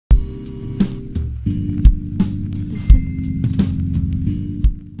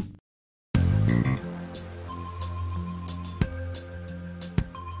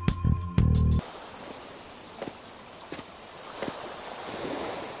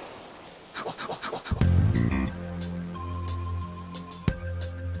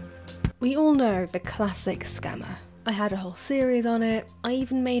We all know the classic scammer. I had a whole series on it. I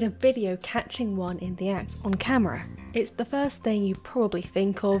even made a video catching one in the act on camera. It's the first thing you probably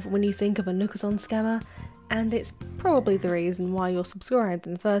think of when you think of a Nookazon scammer, and it's probably the reason why you're subscribed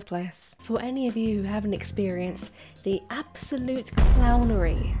in the first place. For any of you who haven't experienced the absolute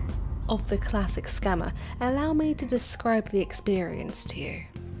clownery of the classic scammer, allow me to describe the experience to you.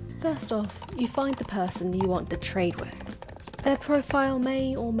 First off, you find the person you want to trade with. Their profile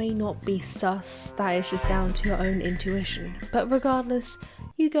may or may not be sus, that is just down to your own intuition, but regardless,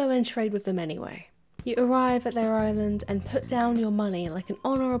 you go and trade with them anyway. You arrive at their island and put down your money like an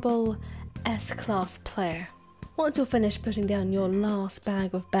honourable S-class player. Once you're finished putting down your last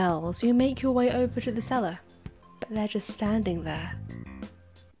bag of bells, you make your way over to the seller, but they're just standing there,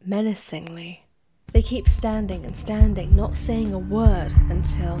 menacingly. They keep standing and standing, not saying a word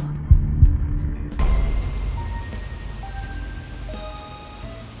until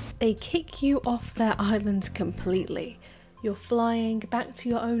they kick you off their island completely. You're flying back to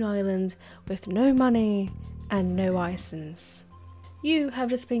your own island with no money and no license. You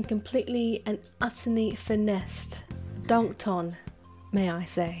have just been completely and utterly finessed, dunked on, may I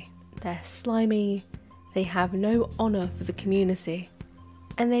say. They're slimy, they have no honour for the community,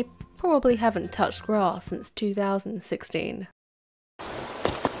 and they probably haven't touched grass since 2016.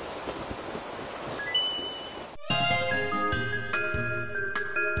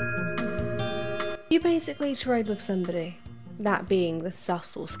 You basically trade with somebody, that being the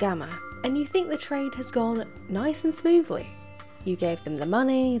sus or scammer, and you think the trade has gone nice and smoothly. You gave them the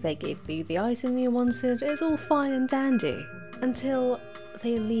money, they gave you the item you wanted, it's all fine and dandy, until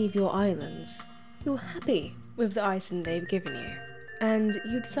they leave your islands. You're happy with the item they've given you, and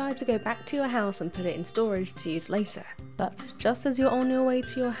you decide to go back to your house and put it in storage to use later. But just as you're on your way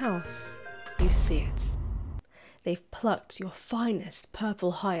to your house, you see it. They've plucked your finest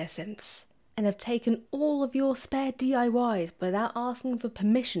purple hyacinths, and have taken all of your spare DIYs without asking for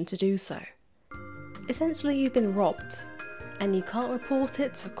permission to do so. Essentially, you've been robbed, and you can't report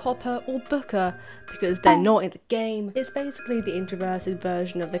it to Copper or Booker because they're not in the game. It's basically the introverted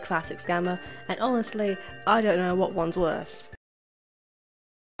version of the classic scammer, and honestly, I don't know what one's worse.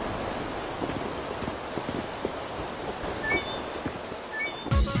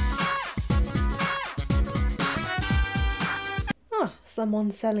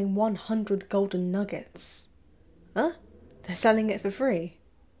 Someone selling 100 golden nuggets. Huh? They're selling it for free?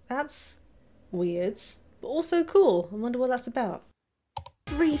 That's weird, but also cool. I wonder what that's about.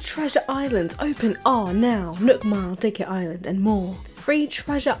 Free treasure islands open now. Nook Mile, Ticket Island, and more. Free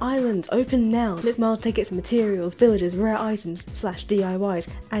treasure islands open now. Nook Mile tickets, materials, villages, rare items / DIYs,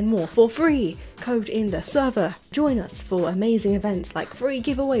 and more for free. Code in the server. Join us for amazing events like free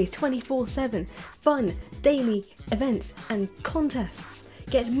giveaways 24/7, fun daily events and contests.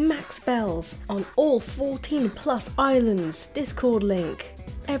 Get max bells on all 14 plus islands. Discord link.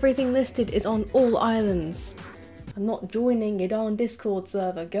 Everything listed is on all islands. I'm not joining your darn Discord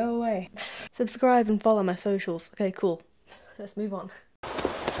server, go away. Subscribe and follow my socials. Okay, cool. Let's move on.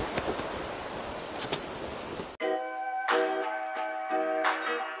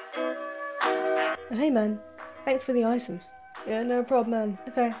 Hey man, thanks for the item. Yeah, no problem man.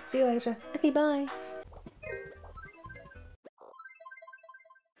 Okay, see you later. Okay, bye.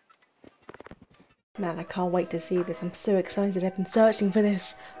 Man, I can't wait to see this. I'm so excited. I've been searching for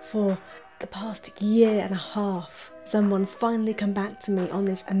this for the past year and a half. Someone's finally come back to me on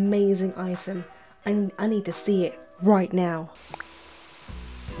this amazing item. I need to see it right now.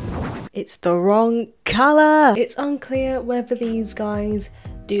 It's the wrong colour! It's unclear whether these guys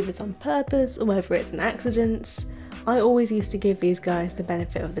do this on purpose or whether it's an accident. I always used to give these guys the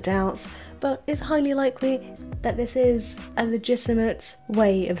benefit of the doubt, but it's highly likely that this is a legitimate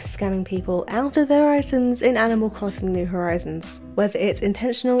way of scamming people out of their items in Animal Crossing New Horizons. Whether it's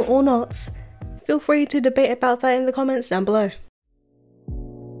intentional or not, feel free to debate about that in the comments down below.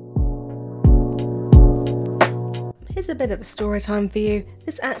 Here's a bit of a story time for you.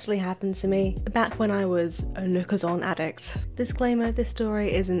 This actually happened to me back when I was a Nookazon addict. Disclaimer, this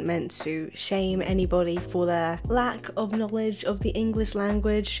story isn't meant to shame anybody for their lack of knowledge of the English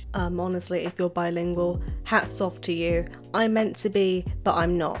language. Honestly, if you're bilingual, hats off to you. I'm meant to be, but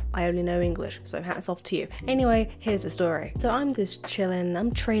I'm not. I only know English, so hats off to you. Anyway, here's the story. So I'm just chilling,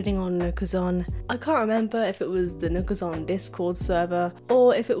 I'm trading on Nookazon. I can't remember if it was the Nookazon Discord server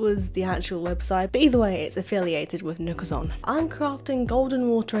or if it was the actual website, but either way, it's affiliated with Nookazon. I'm crafting golden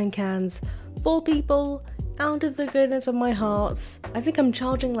watering cans for people out of the goodness of my heart, I think I'm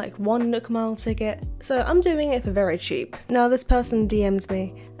charging like 1 Nook Mile ticket, so I'm doing it for very cheap. Now this person DMs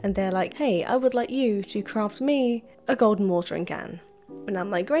me and they're like, hey, I would like you to craft me a golden watering can. And I'm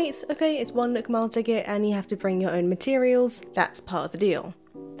like, great, okay, it's 1 Nook Mile ticket and you have to bring your own materials, that's part of the deal.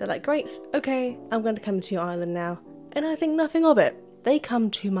 They're like, great, okay, I'm going to come to your island now. And I think nothing of it. They come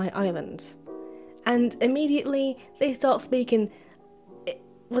to my island. And immediately they start speaking,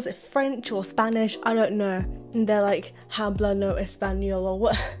 was it French or Spanish? I don't know. And they're like, habla no español or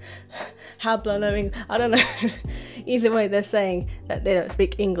what? Habla no English. I don't know. Either way, they're saying that they don't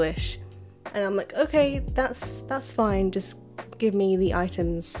speak English. And I'm like, okay, that's fine. Just give me the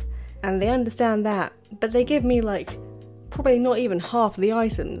items. And they understand that. But they give me like probably not even half of the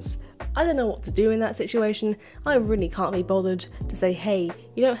items. I don't know what to do in that situation. I really can't be bothered to say, hey,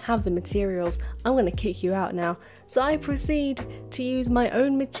 you don't have the materials, I'm going to kick you out now. So I proceed to use my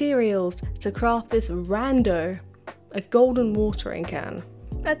own materials to craft this rando, a golden watering can.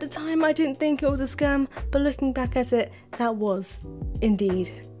 At the time I didn't think it was a scam, but looking back at it, that was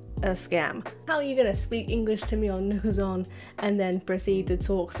indeed a scam. How are you going to speak English to me on Nookazon and then proceed to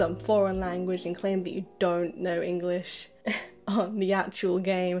talk some foreign language and claim that you don't know English on the actual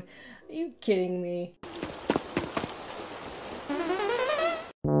game? Are you kidding me?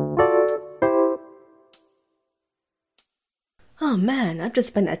 Oh man, I've just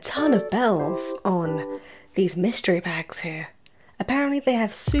spent a ton of bells on these mystery bags here. Apparently they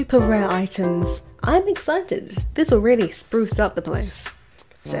have super rare items. I'm excited. This will really spruce up the place.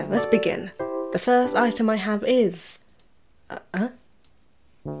 So let's begin. The first item I have is... Huh?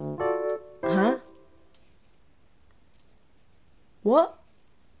 What?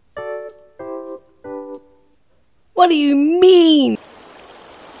 What do you mean?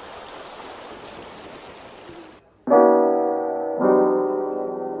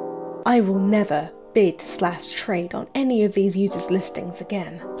 I will never bid/trade on any of these users' listings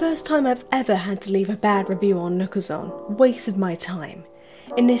again. First time I've ever had to leave a bad review on Nookazon. Wasted my time.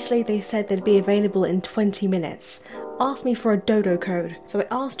 Initially they said they'd be available in 20 minutes. Asked me for a dodo code, so I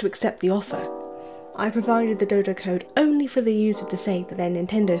asked to accept the offer. I provided the dodo code only for the user to say that their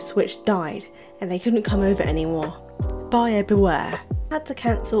Nintendo Switch died and they couldn't come over anymore. Buyer beware. Had to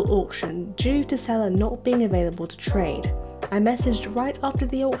cancel auction due to seller not being available to trade. I messaged right after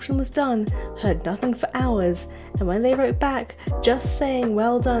the auction was done, heard nothing for hours, and when they wrote back, just saying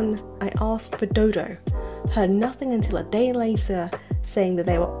well done, I asked for dodo. Heard nothing until a day later, saying that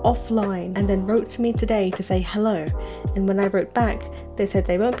they were offline, and then wrote to me today to say hello, and when I wrote back, they said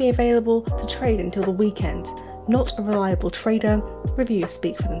they won't be available to trade until the weekend. Not a reliable trader, reviews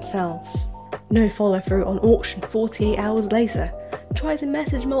speak for themselves. No follow through on auction 48 hours later. Tried to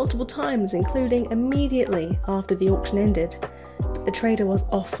message multiple times, including immediately after the auction ended, but the trader was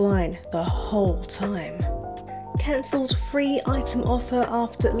offline the whole time. Cancelled free item offer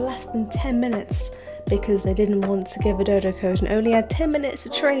after less than 10 minutes because they didn't want to give a dodo code and only had 10 minutes to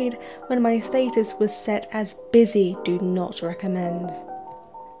trade when my status was set as busy, do not recommend.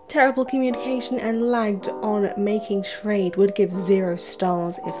 Terrible communication and lagged on making trade, would give 0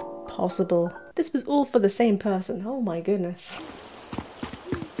 stars if possible. This was all for the same person, oh my goodness.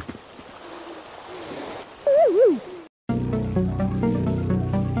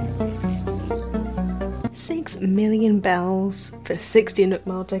 $6 million bells for 60 Nook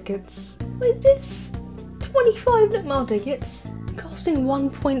Mile tickets. What is this? 25 Nook Mile tickets costing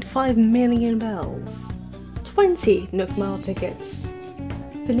 1.5 million bells. 20 Nook Mile tickets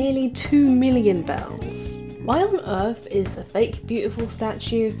for nearly 2 million bells. Why on earth is the fake beautiful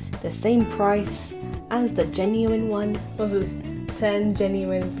statue the same price as the genuine one? Was this 10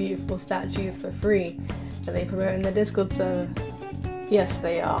 genuine beautiful statues for free that they promote in the Discord server? Yes,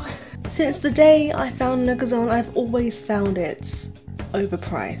 they are. Since the day I found Nookazon, I've always found it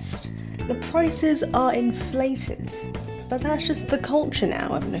overpriced. The prices are inflated, but that's just the culture now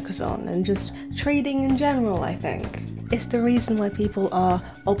of Nookazon and just trading in general, I think. It's the reason why people are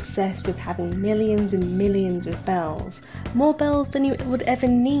obsessed with having millions and millions of bells. More bells than you would ever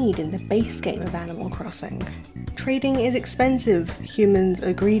need in the base game of Animal Crossing. Trading is expensive. Humans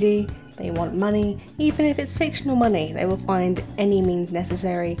are greedy. They want money. Even if it's fictional money, they will find any means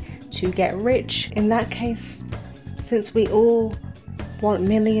necessary to get rich. In that case, since we all want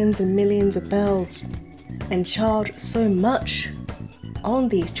millions and millions of bells and charge so much on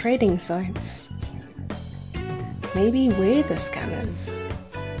these trading sites, maybe we're the scammers.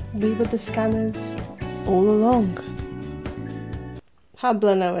 We were the scammers all along.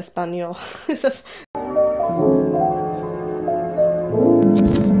 Habla no español.